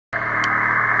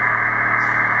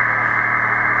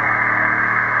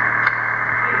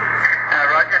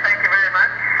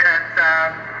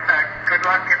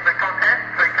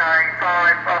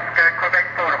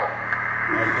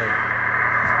Okay.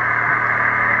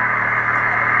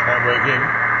 Can't work him.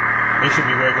 He should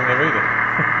be working there either.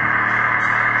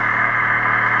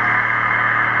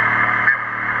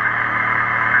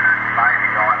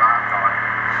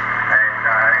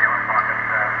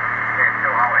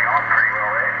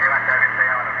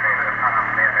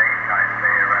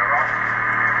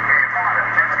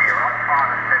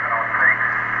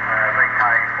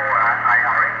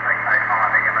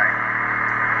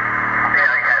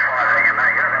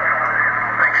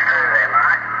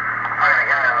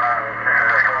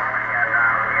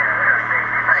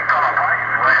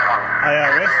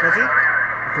 ARS, was it?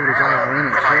 I think it was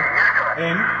ARN actually.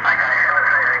 N?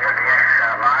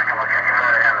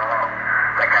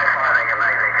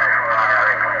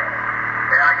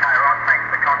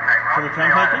 Shall we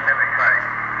contact him?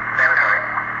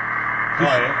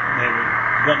 Oh yeah,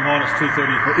 we've got minus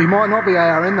 230. He might not be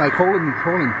ARN though, call him.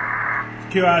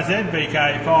 QRZ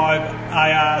VK5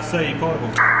 ARC portable.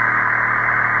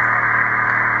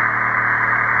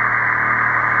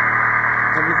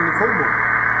 Have a look in the call book.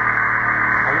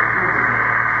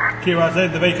 QRZ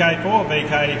the VK4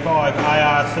 VK5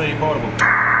 ARC portable.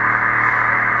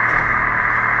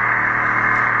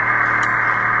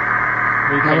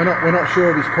 No, we're not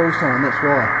sure of his call sign, that's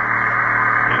why.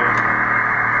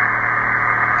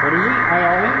 What is it?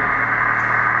 ARN?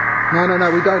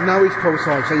 No, we don't know his call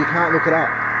sign, so you can't look it up.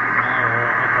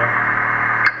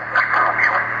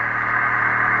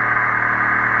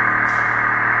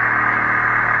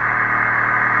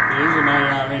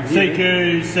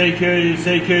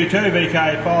 CQ2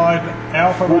 VK5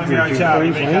 Alpha Romeo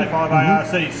Charlie VK5 ARC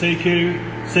CQ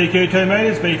 2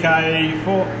 metres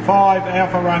VK5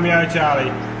 Alpha Romeo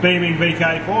Charlie beaming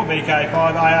VK4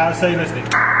 VK5 ARC listening. He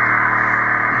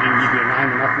didn't give you a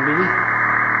name or nothing, did he?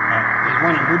 There's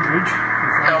one in Woodridge.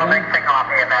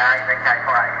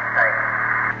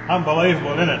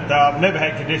 Unbelievable, isn't it? I've never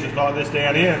had conditions like this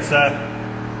down here. It's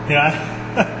you know,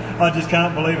 I just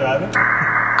can't believe it.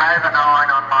 Over 9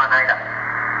 on my meter.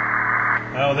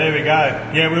 Oh, there we go.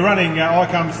 Yeah, we're running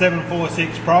ICOM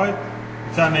 746 Pro.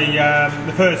 It's only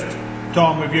the first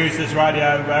time we've used this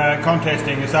radio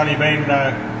contesting. It's only been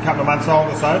a couple of months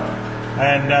old or so.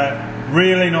 And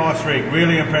really nice rig.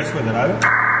 Really impressed with it, over.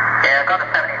 Yeah, I've got a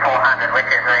 7400, which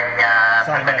is the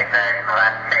Pacific version of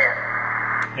that. Cheers.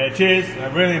 Yeah, cheers.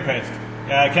 Really impressed.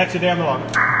 Catch you down the line.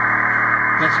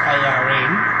 That's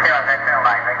ARN.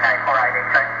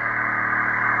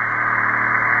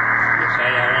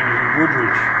 ARN is in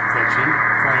Woodridge, that's him,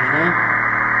 Queensland.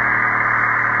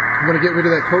 I'm going to get rid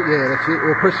of that call, yeah, that's it.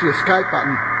 Or press the escape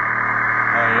button.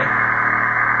 Oh yeah.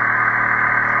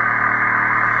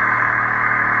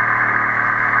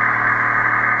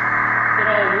 Good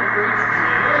old Woodridge.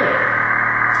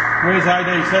 Yeah. Where's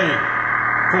ADC?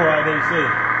 For ADC.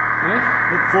 Huh?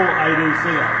 Look for ADC.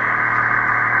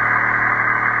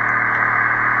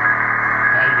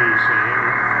 ADC,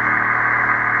 yeah.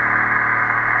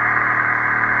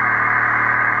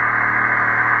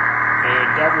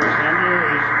 Douglas number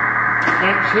is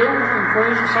Banks Hill in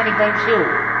Queensland, Sunny Banks Hill.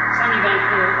 Sunny Banks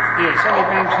Hill. Yeah, Sunny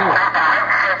Banks Hill.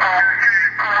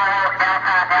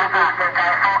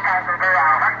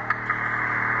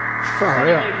 Far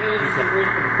out.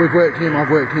 We've worked him, I've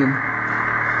worked him.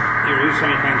 Here is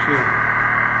Sunny Banks Hill.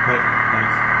 Great,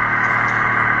 thanks.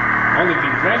 I lived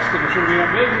in Glasgow, I should be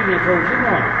up there giving me a call, shouldn't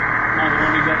I? I've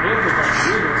only got there for about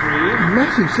 2 or 3 years.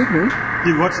 Massive signal.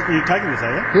 You're taking this,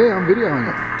 are you? Yeah, I'm videoing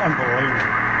it. Unbelievable.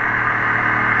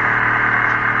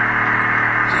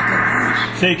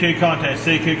 CQ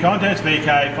contest,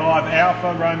 VK5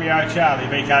 Alpha Romeo Charlie,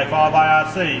 VK5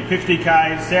 ARC,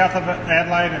 50k south of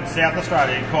Adelaide and South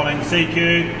Australia, calling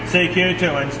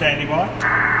CQ2 and standing by.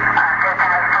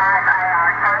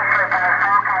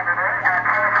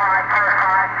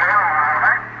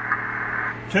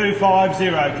 250,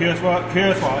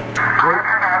 QSY.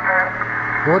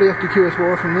 Why do you have to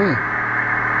QSY from there?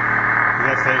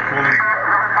 That's their calling.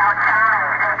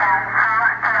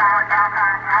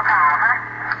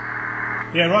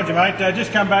 Yeah, roger mate,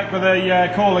 just come back with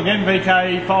a call again,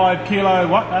 VK5 kilo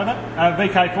what, over?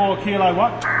 VK4 kilo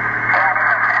what? 2.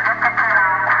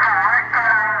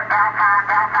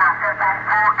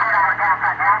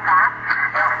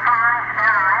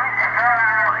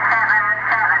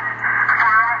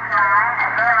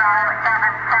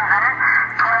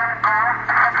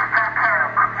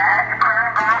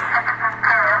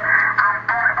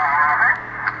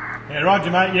 Yeah, roger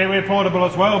mate, yeah, we're portable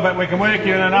as well, but we can work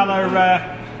you in another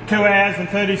 2 hours and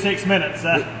 36 minutes.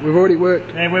 We've already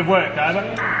worked. Yeah, we've worked,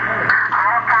 over.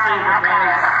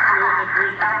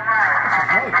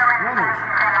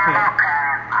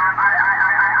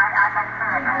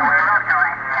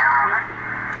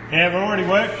 Yeah, we've already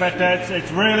worked, but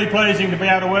it's really pleasing to be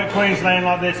able to work Queensland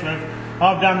like this.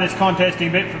 I've done this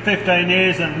contesting bit for 15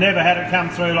 years and never had it come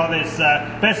through like this.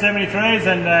 Best 73s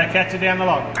and catch it down the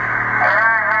log.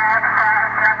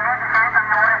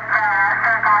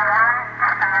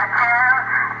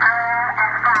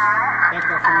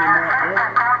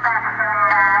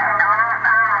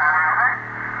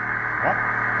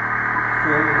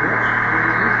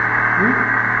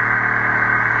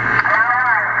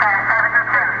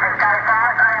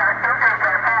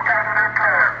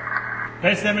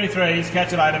 Best 73s,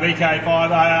 catch it later, VK5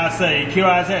 ARC,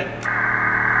 QRZ.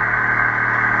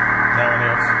 No one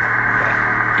else.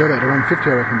 Go back to 150,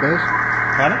 I reckon, Baz.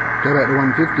 Pardon? Go back to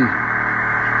 150.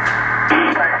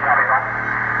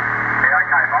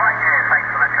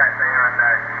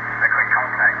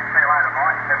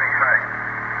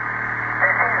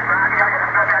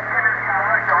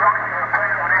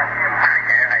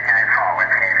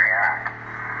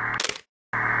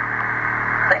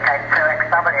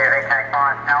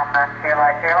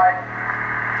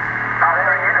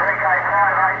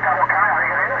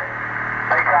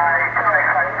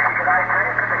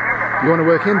 You want to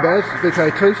work in, Baz? It's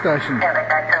VK2 station. Yeah,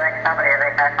 VK2XW,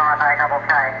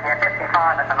 VK5AKK. Yeah,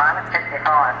 55 at the moment, 55.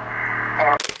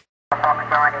 Yeah, Fox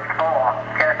 94.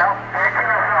 QSL? Yeah,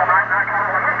 QSL, mate. No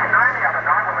trouble. I missed your name the other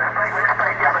night when we were speaking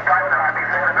the other day when I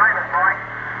before. The name is Mike.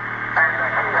 And the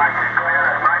key race is clear,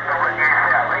 mate. All the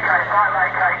news out.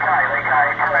 VK5AKK,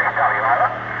 VK2XW, over.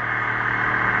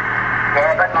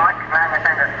 Yeah, good, Mike. Name is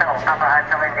Andrew Still. Papa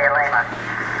Hotel India Lima.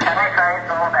 Can we trade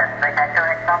all this?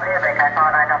 VK2XW,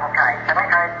 VK5AKK. Can we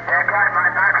trade? Yeah, great,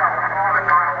 mate. No trouble. 5 and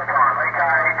 9 all the time.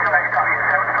 VK2XW,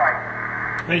 7 straight.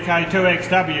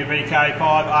 VK2XW,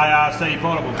 VK5ARC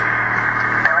portable.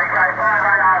 Yeah,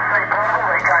 VK5ARC portable,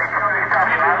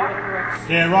 VK2XW, over.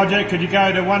 Yeah, Roger, could you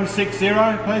go to 160,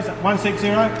 please? 160? Roger,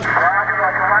 160.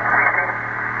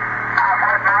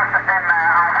 Master 10,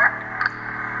 over.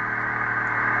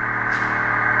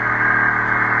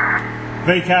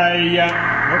 VK2XW,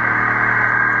 VK5ARC, over.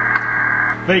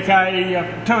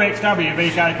 VK2XW,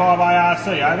 VK5ARC,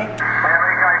 Yeah,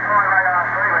 VK5ARC,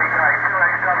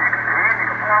 VK2XW, good to hear. You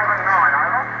can 5 and 9,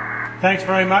 over. Thanks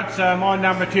very much. My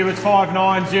number to you is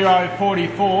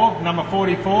 59044, number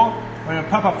 44.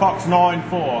 Papa Fox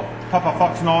 94. Papa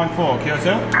Fox 94, QSL.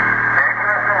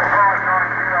 Yeah, QSL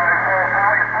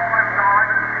 59044,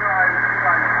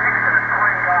 59006, and it's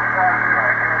Queen Golf 50,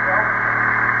 QSL.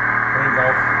 Queen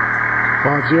Golf.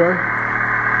 50.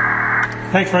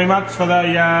 Thanks very much for the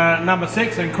number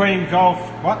 6 and Queen Golf,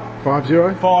 what?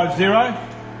 50. 50.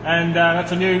 And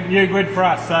that's a new grid for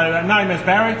us. So name is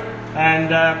Barry,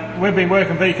 and we've been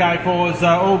working VK4's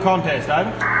all contest,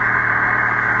 over.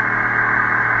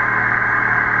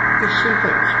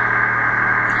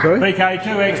 Sorry?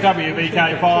 VK2XW,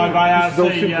 VK5ARC. This is all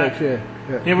simplex, yeah.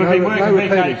 Yeah, we've been working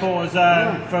VK4's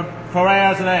for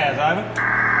hours and hours, over.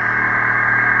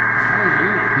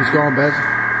 He's gone, Baz.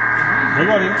 We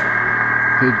got him.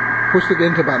 He pushed the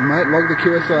enter button, mate. Log the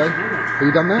QSA. Have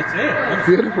you done that? It's there.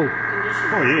 Beautiful.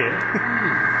 Oh,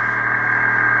 yeah.